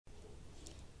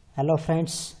Hello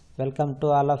friends, welcome to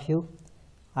all of you.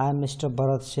 I am Mr.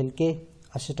 Bharat Shilke,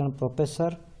 Assistant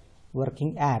Professor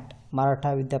working at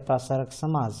Maratha Vidya Prasarak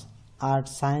Samaj,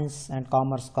 Arts, Science and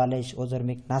Commerce College,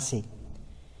 Ozarmik, Nasik.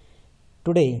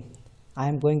 Today I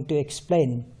am going to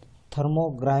explain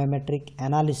Thermogravimetric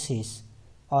Analysis,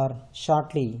 or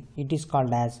shortly it is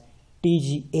called as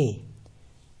TGA.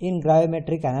 In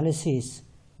gravimetric analysis,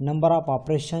 number of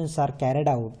operations are carried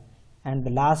out and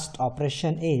the last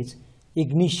operation is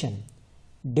ignition.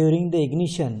 During the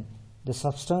ignition, the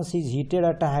substance is heated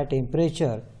at a high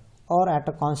temperature or at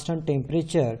a constant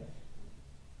temperature,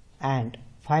 and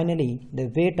finally the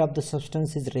weight of the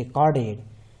substance is recorded.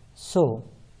 So,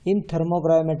 in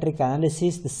thermogravimetric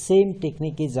analysis, the same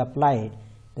technique is applied.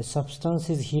 The substance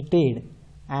is heated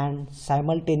and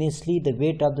simultaneously the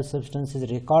weight of the substance is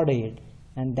recorded,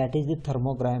 and that is the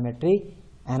thermogravimetric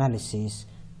analysis.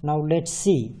 Now let's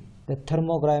see the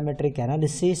thermogravimetric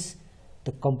analysis,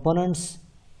 the components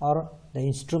or the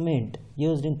instrument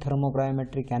used in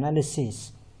thermogravimetric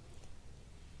analysis.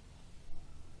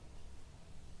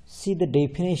 See the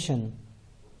definition: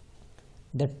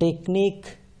 the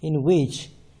technique in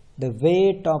which the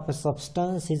weight of a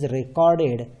substance is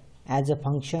recorded as a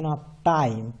function of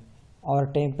time or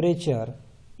temperature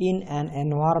in an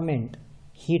environment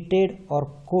heated or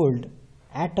cooled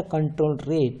at a controlled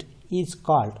rate is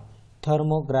called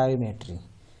thermogravimetry.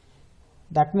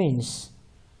 That means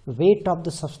weight of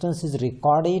the substance is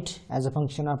recorded as a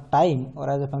function of time or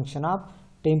as a function of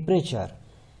temperature.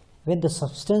 When the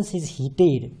substance is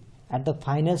heated at the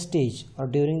final stage or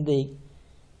during the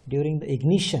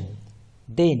ignition,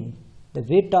 then the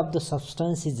weight of the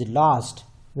substance is lost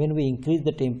when we increase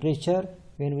the temperature,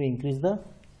 when we increase the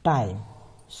time.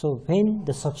 So when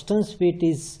the substance weight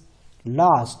is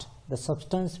lost, the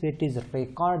substance weight is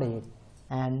recorded,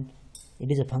 and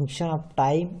it is a function of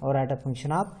time or at a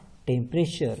function of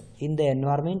temperature in the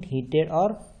environment heated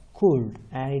or cooled,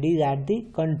 and it is at the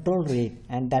control rate,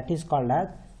 and that is called as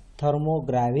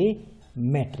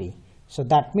thermogravimetry. So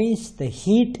that means the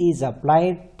heat is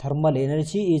applied, thermal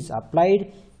energy is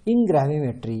applied in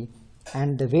gravimetry,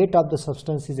 and the weight of the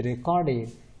substance is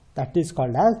recorded. That is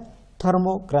called as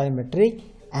thermogravimetric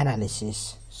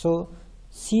analysis. So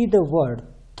see, the word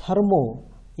thermo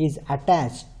is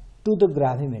attached to the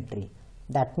gravimetry.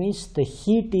 That means the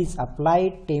heat is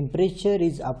applied, temperature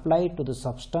is applied to the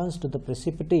substance, to the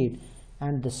precipitate,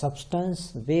 and the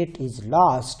substance weight is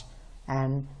lost,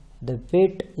 and the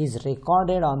weight is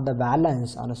recorded on the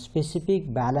balance, on a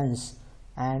specific balance,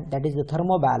 and that is the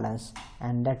thermobalance,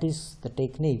 and that is the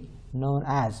technique known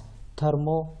as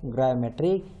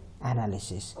thermogravimetric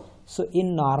analysis. So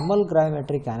in normal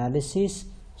gravimetric analysis,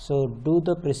 so do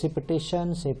the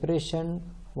precipitation, separation,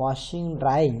 washing,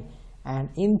 drying, and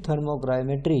in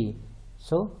thermogravimetry,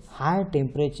 so high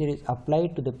temperature is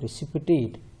applied to the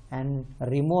precipitate and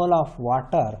removal of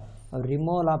water or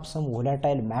removal of some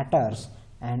volatile matters,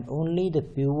 and only the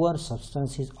pure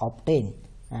substance is obtained,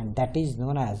 and that is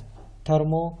known as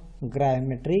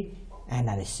thermogravimetric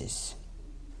analysis.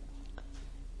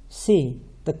 See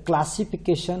the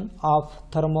classification of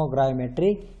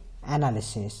thermogravimetric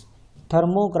analysis.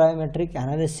 Thermogravimetric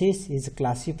analysis is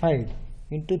classified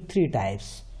into three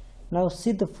types. Now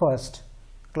see the first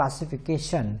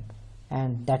classification,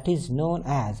 and that is known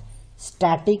as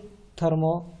static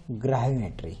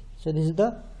thermogravimetry. So this is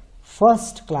the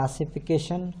first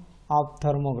classification of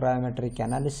thermogravimetric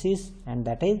analysis, and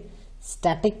that is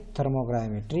static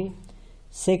thermogravimetry.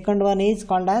 Second one is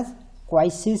called as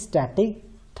quasi-static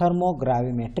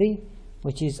thermogravimetry,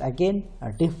 which is again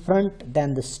different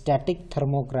than the static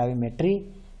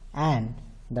thermogravimetry, and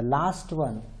the last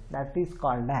one, that is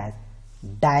called as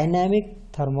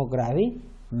dynamic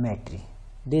thermogravimetry.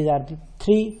 These are the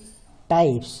three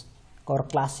types or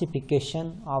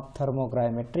classification of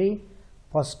thermogravimetry.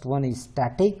 First one is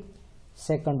static,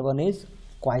 second one is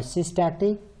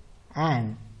quasi-static,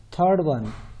 and third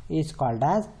one is called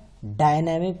as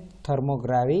dynamic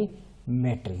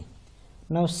thermogravimetry.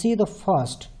 Now see the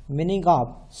first meaning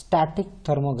of static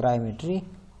thermogravimetry: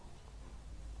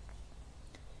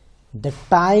 the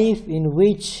type in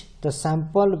which the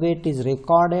sample weight is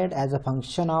recorded as a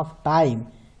function of time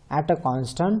at a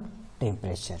constant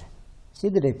temperature. See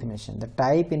the definition: the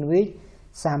type in which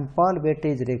sample weight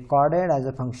is recorded as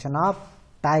a function of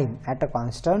time at a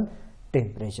constant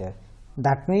temperature.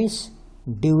 That means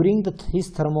during his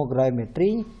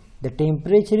thermogravimetry, the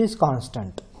temperature is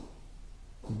constant,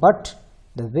 but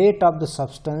the weight of the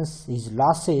substance is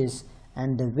losses,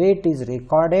 and the weight is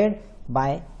recorded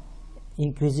by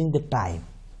increasing the time.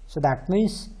 So that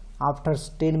means after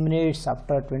 10 minutes,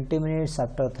 after 20 minutes,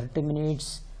 after 30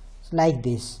 minutes, like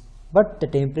this, but the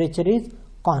temperature is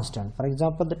constant. For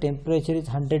example, the temperature is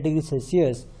 100 degrees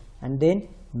Celsius and then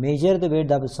measure the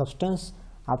weight of the substance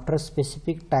after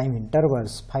specific time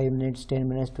intervals, 5 minutes, 10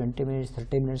 minutes, 20 minutes,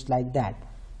 30 minutes, like that.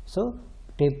 So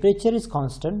temperature is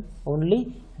constant,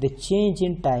 only the change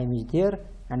in time is there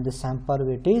and the sample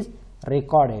weight is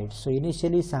recorded. So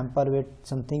initially sample weight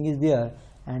something is there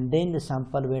and then the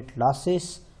sample weight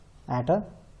losses at a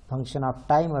function of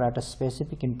time or at a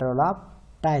specific interval of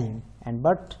time, and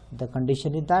but the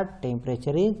condition is that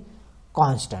temperature is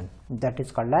constant. That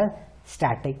is called as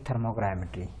static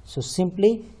thermogrammetry. So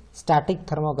simply static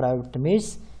thermogrammetry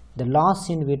means the loss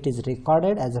in weight is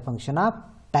recorded as a function of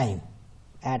time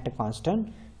at a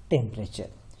constant temperature.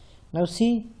 Now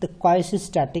see the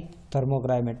quasi-static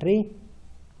thermogrammetry,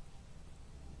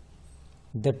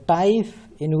 the type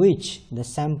in which the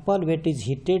sample weight is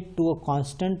heated to a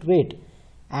constant weight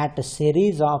at a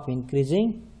series of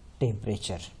increasing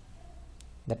temperature.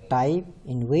 The type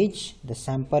in which the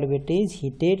sample weight is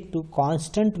heated to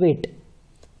constant weight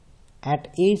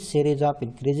at each series of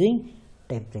increasing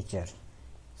temperature.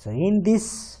 So in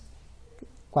this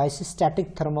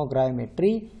quasi-static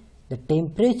thermogrammetry, the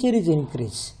temperature is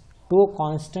increased to a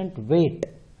constant weight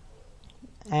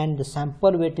and the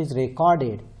sample weight is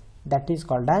recorded. That is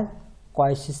called as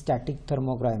quasi-static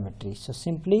thermogrammetry. So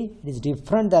simply it is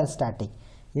different than static.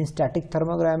 In static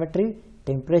thermogrammetry,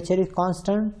 temperature is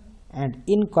constant, and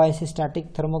in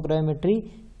quasi-static thermogrammetry,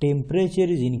 temperature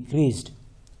is increased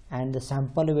and the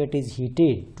sample weight is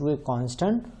heated to a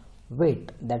constant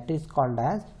weight. That is called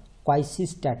as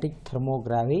quasi-static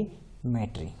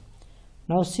thermogravimetry.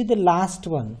 Now see the last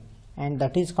one, and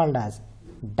that is called as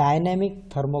dynamic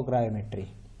thermogravimetry.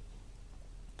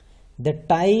 The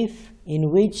type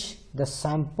in which the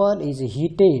sample is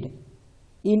heated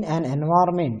in an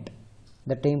environment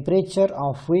the temperature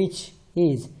of which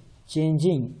is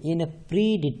changing in a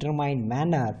predetermined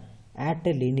manner at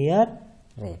a linear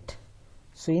rate.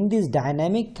 So in this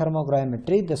dynamic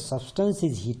thermogrammetry, the substance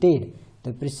is heated,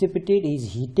 the precipitate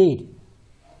is heated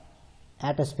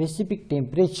at a specific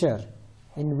temperature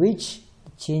in which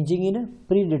changing in a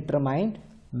predetermined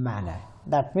manner.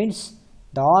 That means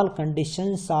the all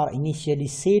conditions are initially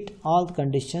set, all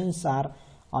conditions are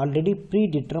already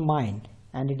predetermined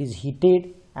and it is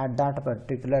heated at that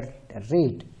particular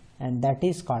rate, and that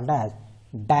is called as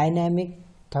dynamic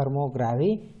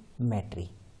thermogravimetry.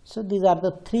 So these are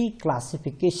the three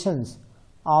classifications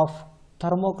of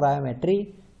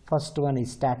thermogravimetry. First one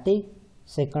is static,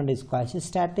 second is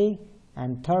quasi-static,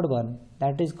 and third one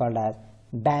that is called as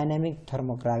dynamic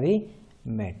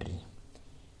thermogravimetry.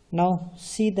 Now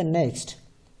see the next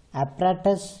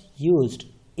apparatus used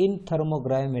in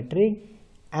thermogravimetric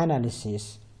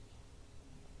analysis.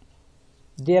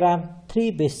 There are three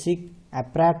basic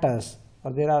apparatus,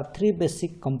 or there are three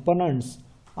basic components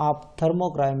of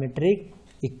thermogravimetric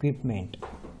equipment.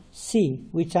 See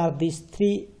which are these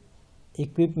three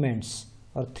equipments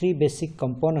or three basic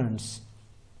components.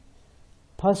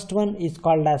 First one is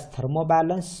called as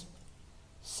Thermobalance,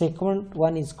 second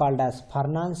one is called as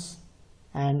furnace,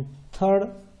 and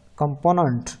third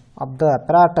component of the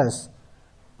apparatus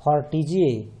for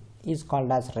TGA is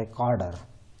called as recorder.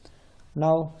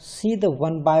 Now see the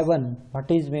one by one what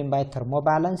is meant by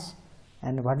thermobalance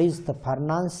and what is the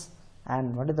furnace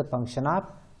and what is the function of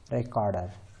recorder.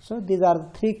 So these are the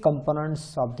three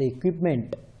components of the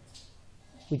equipment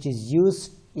which is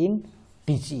used in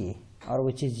TGA or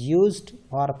which is used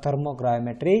for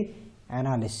thermogravimetric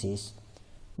analysis.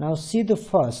 Now see the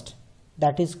first,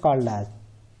 that is called as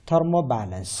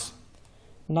thermobalance.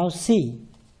 Now see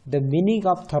the meaning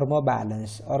of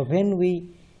thermobalance, or when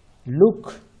we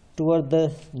look toward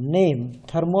the name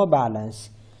thermobalance,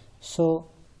 so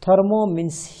thermo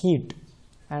means heat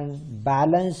and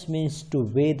balance means to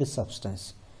weigh the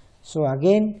substance. So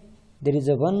again there is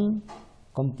a one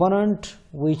component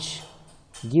which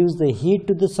gives the heat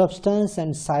to the substance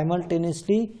and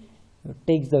simultaneously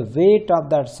takes the weight of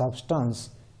that substance,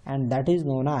 and that is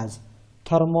known as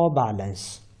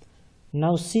thermobalance.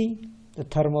 Now see the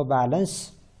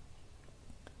thermobalance.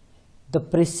 The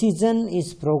precision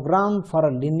is programmed for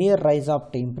a linear rise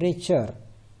of temperature,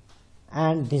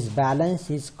 and this balance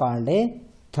is called a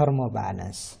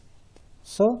thermobalance.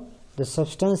 So the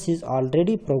substance is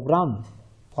already programmed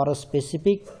for a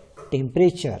specific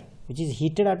temperature which is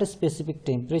heated at a specific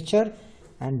temperature,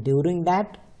 and during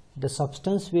that the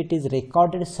substance weight is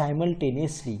recorded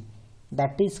simultaneously.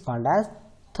 That is called as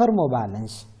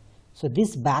thermobalance. So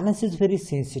this balance is very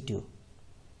sensitive.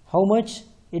 How much?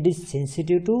 It is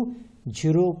sensitive to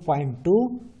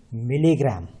 0.2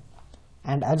 milligram,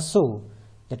 and also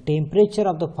the temperature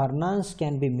of the furnace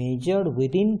can be measured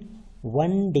within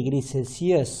 1 degree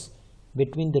Celsius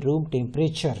between the room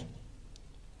temperature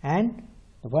and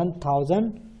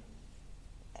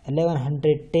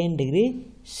 1110 degree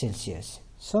Celsius.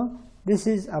 So this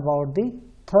is about the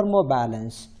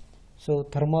thermobalance. So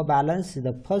thermobalance is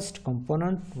the first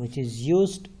component which is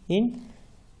used in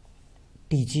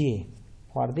TGA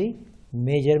for the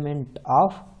measurement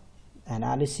of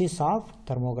analysis of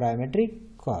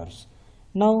thermogrammetric curves.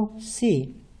 Now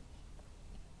see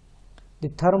the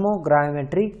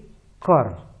thermogrammetric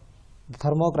curve. The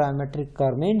thermogrammetric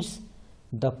curve means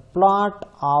the plot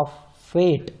of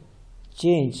weight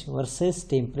change versus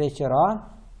temperature or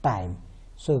time.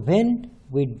 So when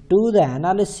we do the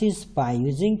analysis by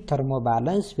using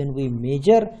thermobalance, when we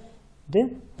measure the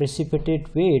precipitate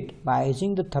weight by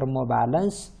using the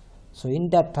thermobalance, so in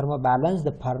that thermobalance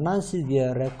the furnace is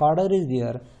there, recorder is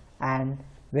there, and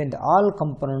when all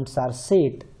components are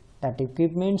set, that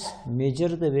equipment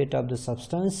measure the weight of the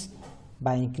substance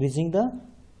by increasing the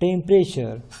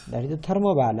temperature, that is the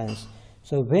thermobalance.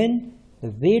 So when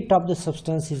the weight of the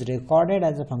substance is recorded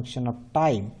as a function of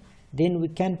time, then we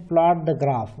can plot the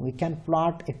graph, we can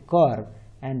plot a curve,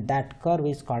 and that curve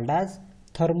is called as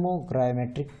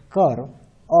thermogrammetric curve,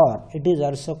 or it is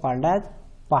also called as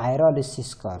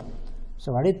pyrolysis curve.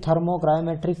 So what is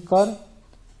thermogrammetric curve?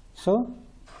 So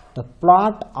the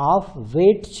plot of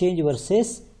weight change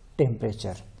versus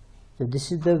temperature. So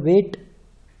this is the weight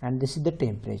and this is the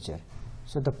temperature.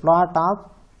 So the plot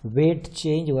of weight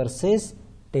change versus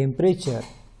temperature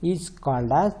is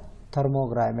called as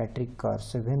thermogrammetric curve.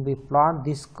 So when we plot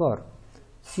this curve,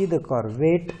 see the curve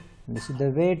weight, this is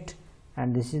the weight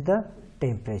and this is the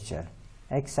temperature.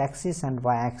 X-axis and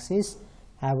y-axis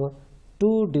have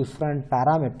two different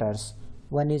parameters.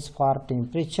 One is for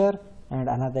temperature and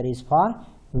another is for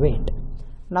weight.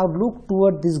 Now look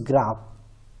toward this graph.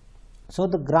 So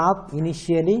the graph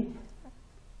initially,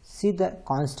 see the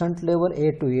constant level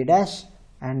A to A dash,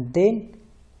 and then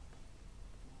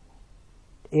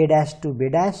A dash to B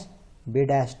dash, B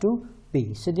dash to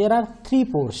B. So there are three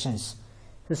portions.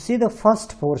 So see the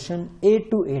first portion A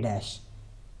to A dash.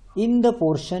 In the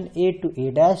portion A to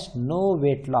A dash, no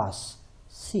weight loss.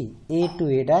 See A to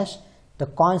A dash, the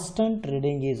constant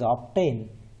reading is obtained.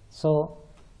 So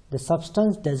the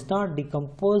substance does not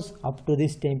decompose up to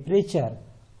this temperature,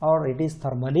 or it is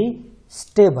thermally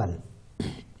stable.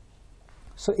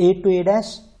 So A to A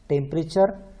dash,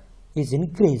 temperature is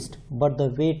increased but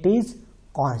the weight is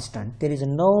constant. There is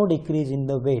no decrease in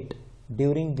the weight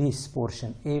during this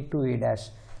portion A to A dash.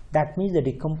 That means the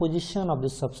decomposition of the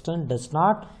substance does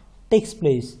not takes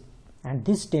place, and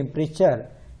this temperature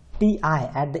Ti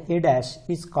at the A dash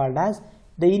is called as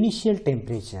the initial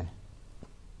temperature.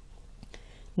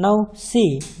 Now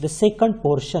see the second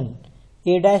portion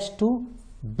A dash to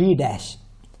B dash.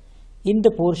 In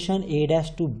the portion A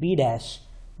dash to B dash,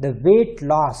 the weight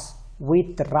loss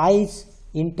with rise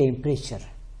in temperature.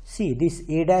 See this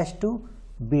A dash to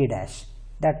B dash,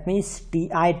 that means Ti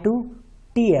to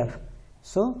Tf.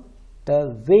 So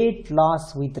the weight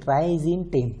loss with rise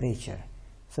in temperature.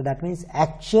 So that means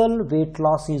actual weight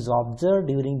loss is observed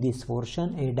during this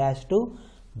portion A dash to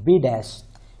B dash,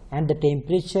 and the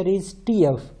temperature is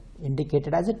Tf,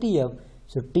 indicated as a Tf.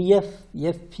 So Tf,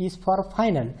 F is for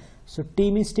final. So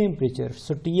T means temperature.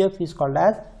 So Tf is called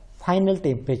as final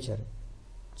temperature.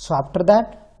 So after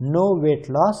that, no weight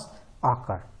loss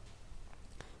occurred.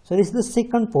 So this is the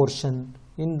second portion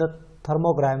in the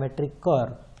thermogrammetric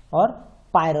curve or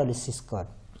pyrolysis curve.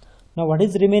 Now what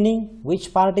is remaining?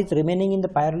 Which part is remaining in the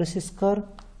pyrolysis curve?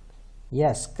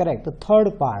 Yes, correct. The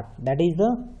third part, that is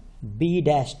the B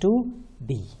dash to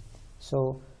B.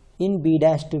 So in B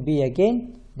dash to B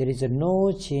again, there is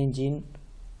no change in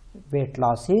weight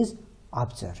loss is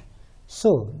observed.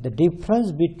 So the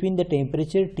difference between the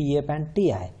temperature Tf and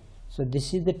Ti. So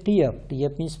this is the Tf.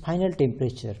 Tf means final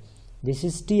temperature. This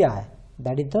is Ti,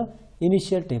 that is the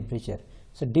initial temperature.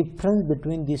 So difference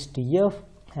between this Tf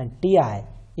and Ti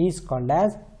is called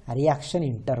as reaction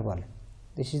interval.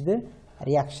 This is the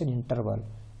reaction interval,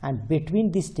 and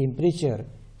between this temperature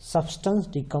substance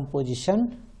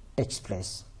decomposition takes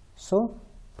place. So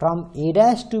from A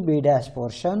dash to B dash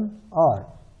portion, or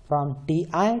from Ti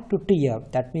to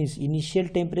Tf, that means initial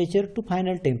temperature to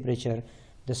final temperature,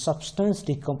 the substance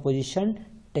decomposition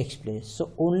takes place.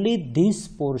 So only this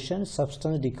portion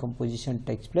substance decomposition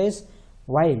takes place,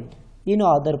 while in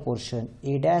other portion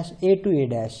A to A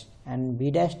dash and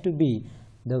B dash to B,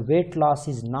 the weight loss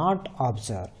is not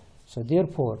observed. So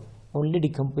therefore only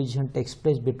decomposition takes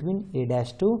place between A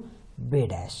dash to B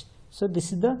dash. So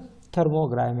this is the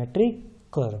thermogrammetric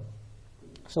curve.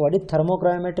 So what is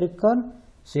thermogrammetric curve?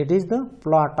 So it is the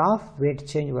plot of weight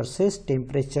change versus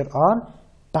temperature or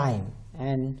time,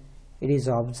 and it is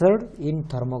observed in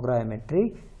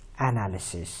thermogrammetric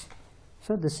analysis.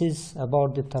 So this is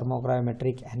about the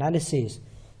thermogrammetric analysis.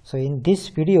 So in this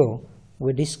video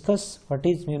we discuss what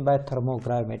is meant by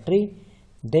thermogrammetry.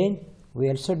 Then we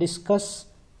also discuss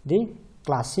the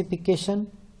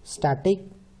classification, static,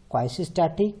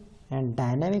 quasi-static and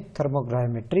dynamic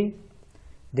thermogrammetry.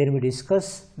 Then we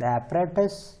discuss the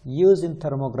apparatus used in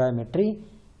thermogrammetry.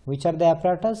 Which are the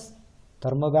apparatus?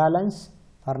 Thermobalance,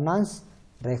 furnace,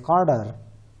 recorder,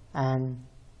 and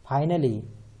finally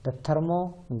the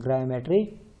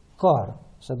thermogrammetric curve.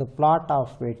 So the plot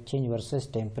of weight change versus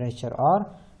temperature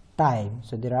or time.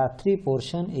 So there are three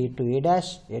portions, A to A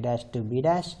dash to B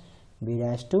dash, B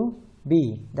dash to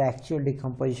B. The actual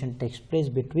decomposition takes place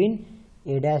between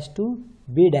A dash to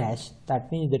B dash.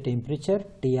 That means the temperature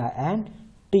TI and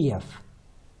TF.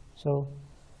 So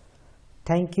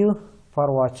thank you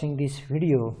for watching this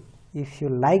video. If you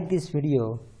like this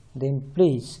video, then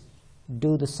please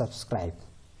do the subscribe.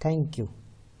 Thank you.